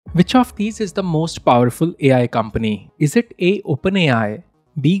Which of these is the most powerful AI company? Is it A. OpenAI,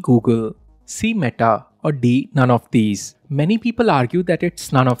 B. Google, C. Meta, or D. None of these? Many people argue that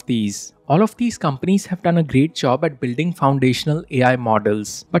it's none of these. All of these companies have done a great job at building foundational AI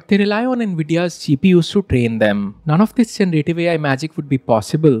models, but they rely on NVIDIA's GPUs to train them. None of this generative AI magic would be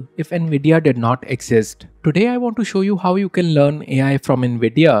possible if NVIDIA did not exist. Today I want to show you how you can learn AI from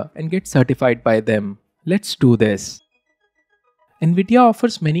NVIDIA and get certified by them. Let's do this. NVIDIA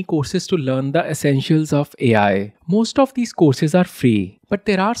offers many courses to learn the essentials of AI. Most of these courses are free, but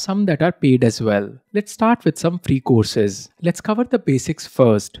there are some that are paid as well. Let's start with some free courses. Let's cover the basics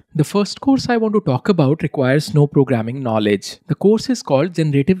first. The first course I want to talk about requires no programming knowledge. The course is called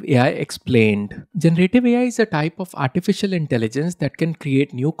Generative AI Explained. Generative AI is a type of artificial intelligence that can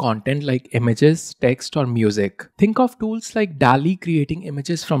create new content like images, text, or music. Think of tools like DALL-E creating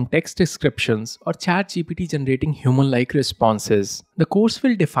images from text descriptions or ChatGPT generating human-like responses. The course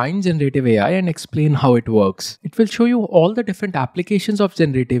will define generative AI and explain how it works. It will show you all the different applications of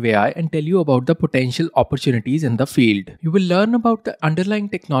generative AI and tell you about the potential opportunities in the field. You will learn about the underlying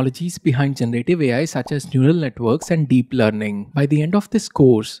technologies behind generative AI such as neural networks and deep learning. By the end of this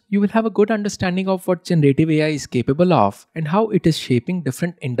course, you will have a good understanding of what generative AI is capable of and how it is shaping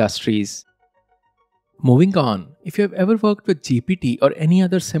different industries. Moving on, if you have ever worked with GPT or any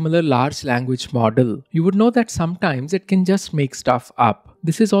other similar large language model, you would know that sometimes it can just make stuff up.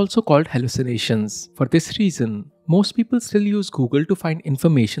 This is also called hallucinations. For this reason, most people still use Google to find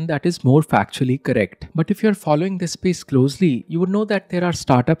information that is more factually correct. But if you're following this space closely, you would know that there are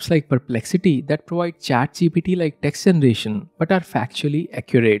startups like Perplexity that provide ChatGPT like text generation but are factually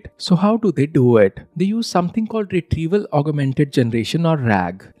accurate. So how do they do it? They use something called Retrieval Augmented Generation or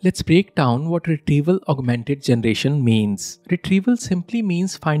RAG. Let's break down what Retrieval Augmented Generation means. Retrieval simply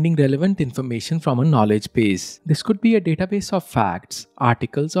means finding relevant information from a knowledge base. This could be a database of facts,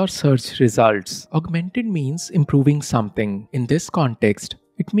 articles, or search results. Augmented means improving something. In this context,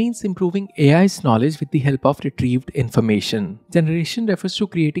 it means improving AI's knowledge with the help of retrieved information. Generation refers to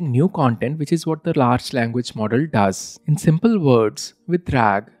creating new content, which is what the large language model does. In simple words, with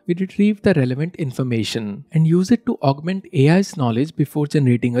RAG, we retrieve the relevant information and use it to augment AI's knowledge before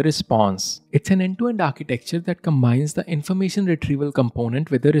generating a response. It's an end-to-end architecture that combines the information retrieval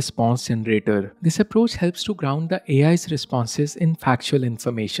component with the response generator. This approach helps to ground the AI's responses in factual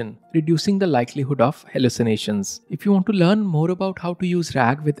information, reducing the likelihood of hallucinations. If you want to learn more about how to use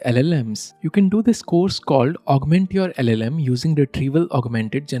RAG with LLMs, you can do this course called Augment Your LLM Using Retrieval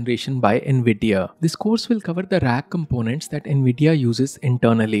Augmented Generation by NVIDIA. This course will cover the RAG components that NVIDIA uses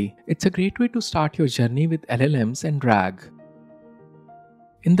internally. It's a great way to start your journey with LLMs and RAG.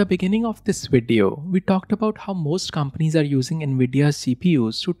 In the beginning of this video, we talked about how most companies are using NVIDIA's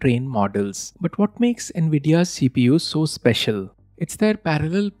CPUs to train models. But what makes NVIDIA's CPUs so special? It's their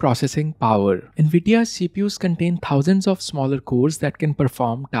parallel processing power. NVIDIA's CPUs contain thousands of smaller cores that can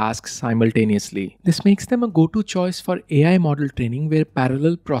perform tasks simultaneously. This makes them a go-to choice for AI model training where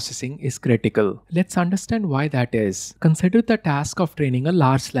parallel processing is critical. Let's understand why that is. Consider the task of training a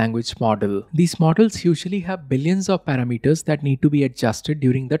large language model. These models usually have billions of parameters that need to be adjusted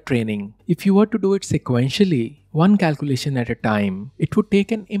during the training. If you were to do it sequentially, one calculation at a time, it would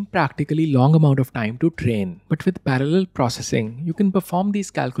take an impractically long amount of time to train. But with parallel processing, you can perform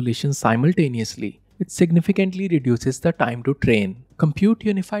these calculations simultaneously, which significantly reduces the time to train. Compute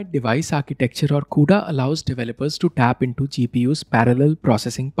Unified Device Architecture or CUDA allows developers to tap into GPU's parallel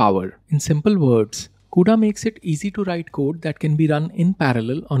processing power. In simple words, CUDA makes it easy to write code that can be run in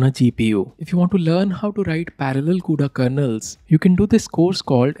parallel on a GPU. If you want to learn how to write parallel CUDA kernels, you can do this course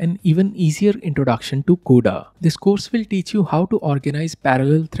called An Even Easier Introduction to CUDA. This course will teach you how to organize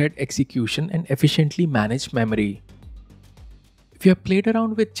parallel thread execution and efficiently manage memory. If you have played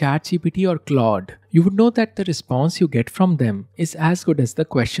around with ChatGPT or Claude, you would know that the response you get from them is as good as the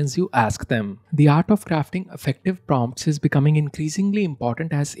questions you ask them. The art of crafting effective prompts is becoming increasingly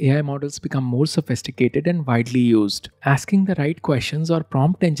important as AI models become more sophisticated and widely used. Asking the right questions or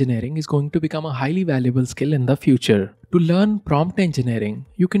prompt engineering is going to become a highly valuable skill in the future. To learn prompt engineering,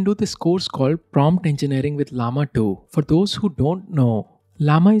 you can do this course called Prompt Engineering with Llama 2. For those who don't know,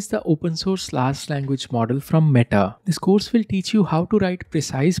 Llama is the open source large language model from Meta. This course will teach you how to write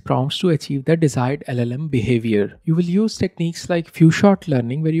precise prompts to achieve the desired LLM behavior. You will use techniques like few-shot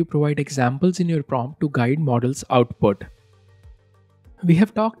learning where you provide examples in your prompt to guide model's output. We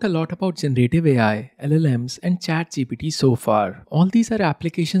have talked a lot about generative AI, LLMs, and ChatGPT so far. All these are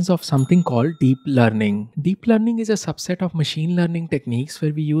applications of something called deep learning. Deep learning is a subset of machine learning techniques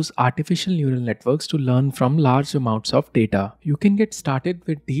where we use artificial neural networks to learn from large amounts of data. You can get started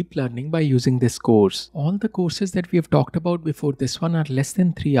with deep learning by using this course. All the courses that we have talked about before this one are less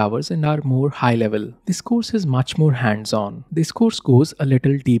than 3 hours and are more high level. This course is much more hands-on. This course goes a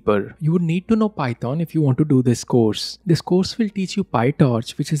little deeper. You would need to know Python if you want to do this course. This course will teach you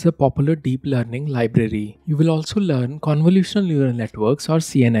PyTorch, which is a popular deep learning library. You will also learn convolutional neural networks or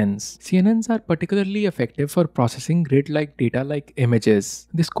CNNs. CNNs are particularly effective for processing grid-like data like images.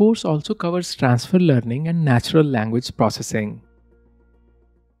 This course also covers transfer learning and natural language processing.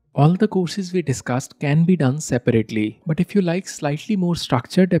 All the courses we discussed can be done separately, but if you like slightly more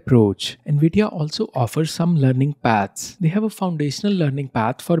structured approach, NVIDIA also offers some learning paths. They have a foundational learning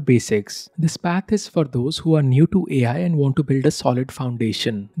path for basics. This path is for those who are new to AI and want to build a solid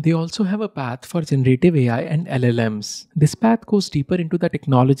foundation. They also have a path for generative AI and LLMs. This path goes deeper into the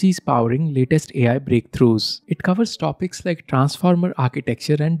technologies powering latest AI breakthroughs. It covers topics like transformer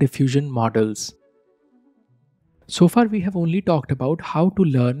architecture and diffusion models. So far we have only talked about how to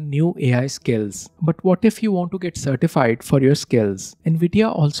learn new AI skills, but what if you want to get certified for your skills? NVIDIA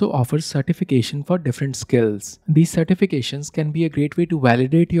also offers certification for different skills. These certifications can be a great way to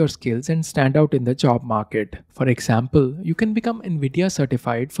validate your skills and stand out in the job market. For example, you can become NVIDIA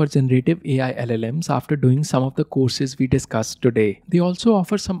certified for generative AI LLMs after doing some of the courses we discussed today. They also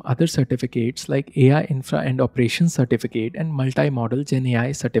offer some other certificates like AI Infra and Operations Certificate and Multi-Model Gen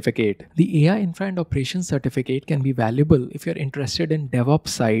AI Certificate. The AI Infra and Operations Certificate can be valuable if you're interested in DevOps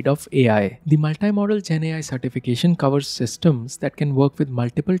side of AI. The Multi-Model Gen AI certification covers systems that can work with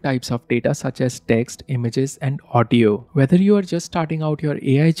multiple types of data such as text, images, and audio. Whether you are just starting out your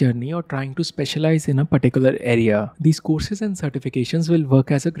AI journey or trying to specialize in a particular area, these courses and certifications will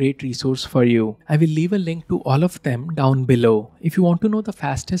work as a great resource for you. I will leave a link to all of them down below. If you want to know the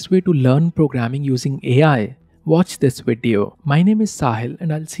fastest way to learn programming using AI, watch this video. My name is Sahil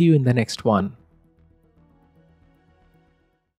and I'll see you in the next one.